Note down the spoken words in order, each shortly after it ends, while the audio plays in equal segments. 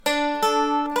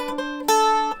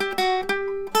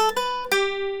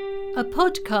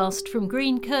podcast from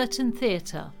Green Curtain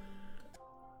Theatre.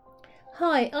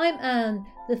 Hi, I'm Anne,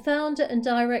 the founder and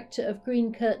director of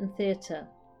Green Curtain Theatre.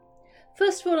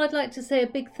 First of all, I'd like to say a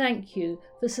big thank you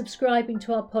for subscribing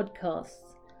to our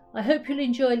podcasts. I hope you'll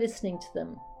enjoy listening to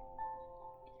them.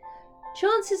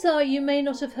 Chances are you may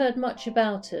not have heard much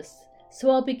about us, so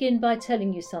I'll begin by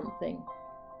telling you something.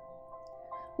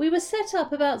 We were set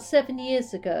up about 7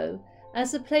 years ago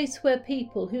as a place where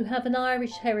people who have an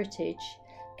Irish heritage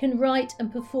can write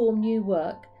and perform new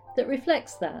work that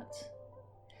reflects that.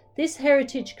 This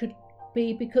heritage could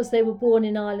be because they were born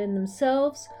in Ireland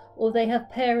themselves, or they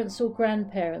have parents or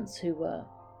grandparents who were.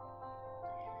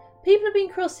 People have been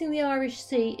crossing the Irish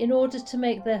Sea in order to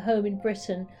make their home in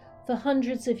Britain for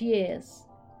hundreds of years.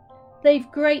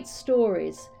 They've great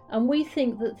stories, and we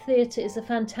think that theatre is a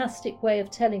fantastic way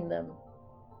of telling them.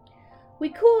 We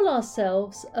call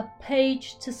ourselves a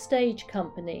page-to-stage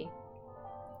company.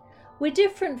 We're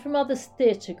different from other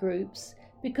theatre groups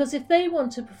because if they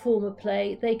want to perform a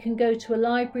play, they can go to a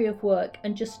library of work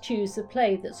and just choose a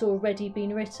play that's already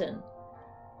been written.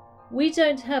 We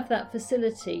don't have that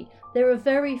facility. There are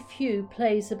very few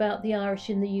plays about the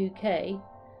Irish in the UK,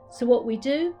 so what we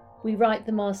do, we write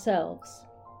them ourselves.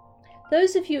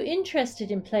 Those of you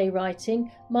interested in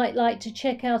playwriting might like to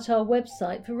check out our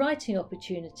website for writing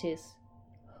opportunities.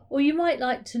 Or you might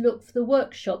like to look for the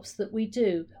workshops that we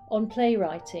do on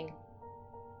playwriting.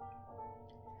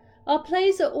 Our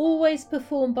plays are always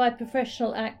performed by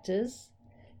professional actors,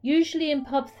 usually in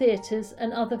pub theatres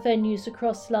and other venues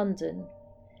across London.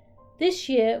 This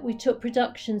year we took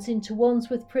productions into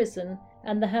Wandsworth Prison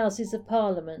and the Houses of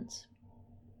Parliament.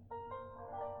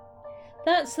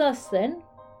 That's us then.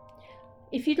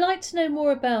 If you'd like to know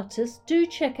more about us, do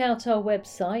check out our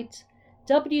website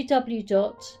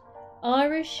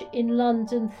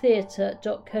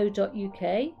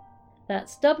www.irishinlondontheatre.co.uk.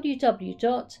 That's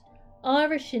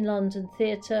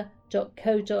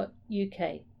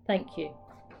www.irishinlondontheatre.co.uk. Thank you.